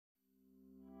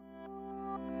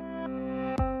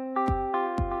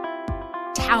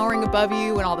towering above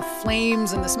you and all the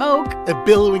flames and the smoke. A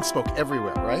billowing smoke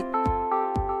everywhere, right?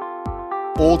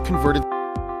 Old converted.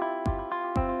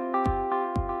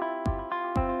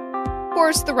 Of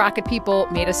course, the rocket people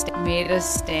made us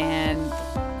stand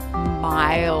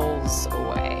miles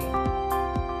away.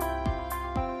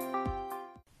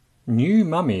 New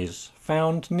mummies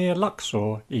found near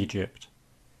Luxor, Egypt.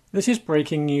 This is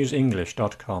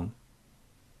breakingnewsenglish.com.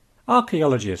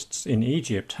 Archaeologists in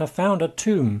Egypt have found a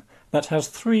tomb that has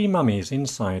 3 mummies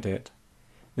inside it.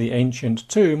 The ancient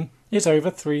tomb is over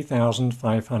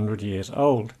 3,500 years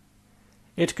old.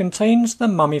 It contains the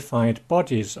mummified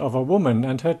bodies of a woman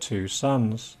and her 2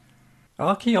 sons.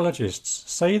 Archaeologists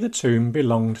say the tomb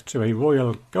belonged to a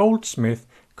royal goldsmith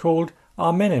called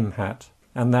Amenemhat,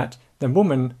 and that the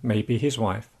woman may be his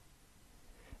wife.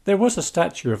 There was a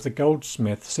statue of the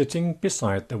goldsmith sitting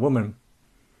beside the woman.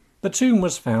 The tomb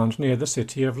was found near the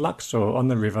city of Luxor on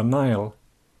the River Nile.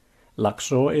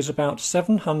 Luxor is about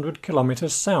 700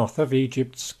 kilometers south of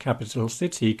Egypt's capital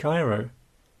city, Cairo.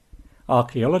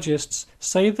 Archaeologists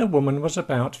say the woman was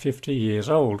about 50 years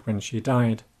old when she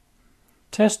died.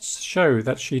 Tests show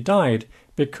that she died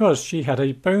because she had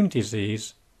a bone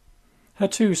disease. Her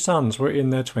 2 sons were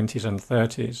in their 20s and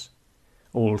 30s.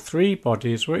 All 3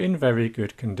 bodies were in very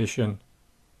good condition.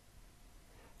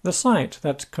 The site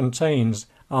that contains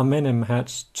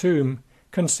Amenemhat's tomb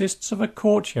consists of a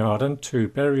courtyard and 2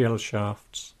 burial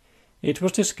shafts. It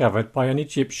was discovered by an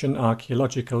Egyptian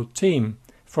archaeological team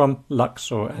from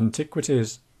Luxor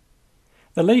Antiquities.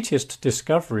 The latest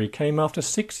discovery came after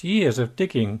 6 years of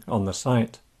digging on the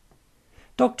site.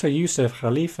 Dr. Youssef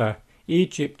Khalifa,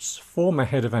 Egypt's former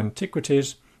head of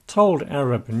antiquities, told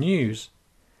Arab News,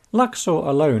 "Luxor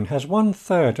alone has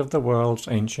 1/3 of the world's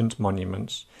ancient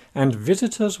monuments, and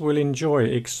visitors will enjoy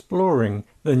exploring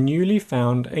the newly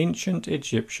found ancient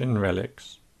Egyptian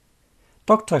relics."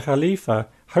 Dr. Khalifa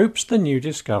hopes the new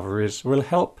discoveries will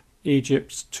help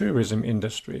Egypt's tourism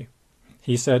industry.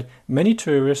 He said many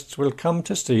tourists will come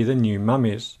to see the new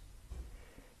mummies.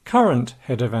 Current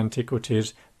head of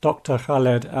antiquities, Dr.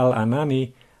 Khaled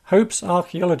Al-Anani, hopes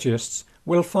archaeologists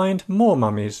will find more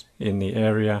mummies in the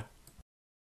area.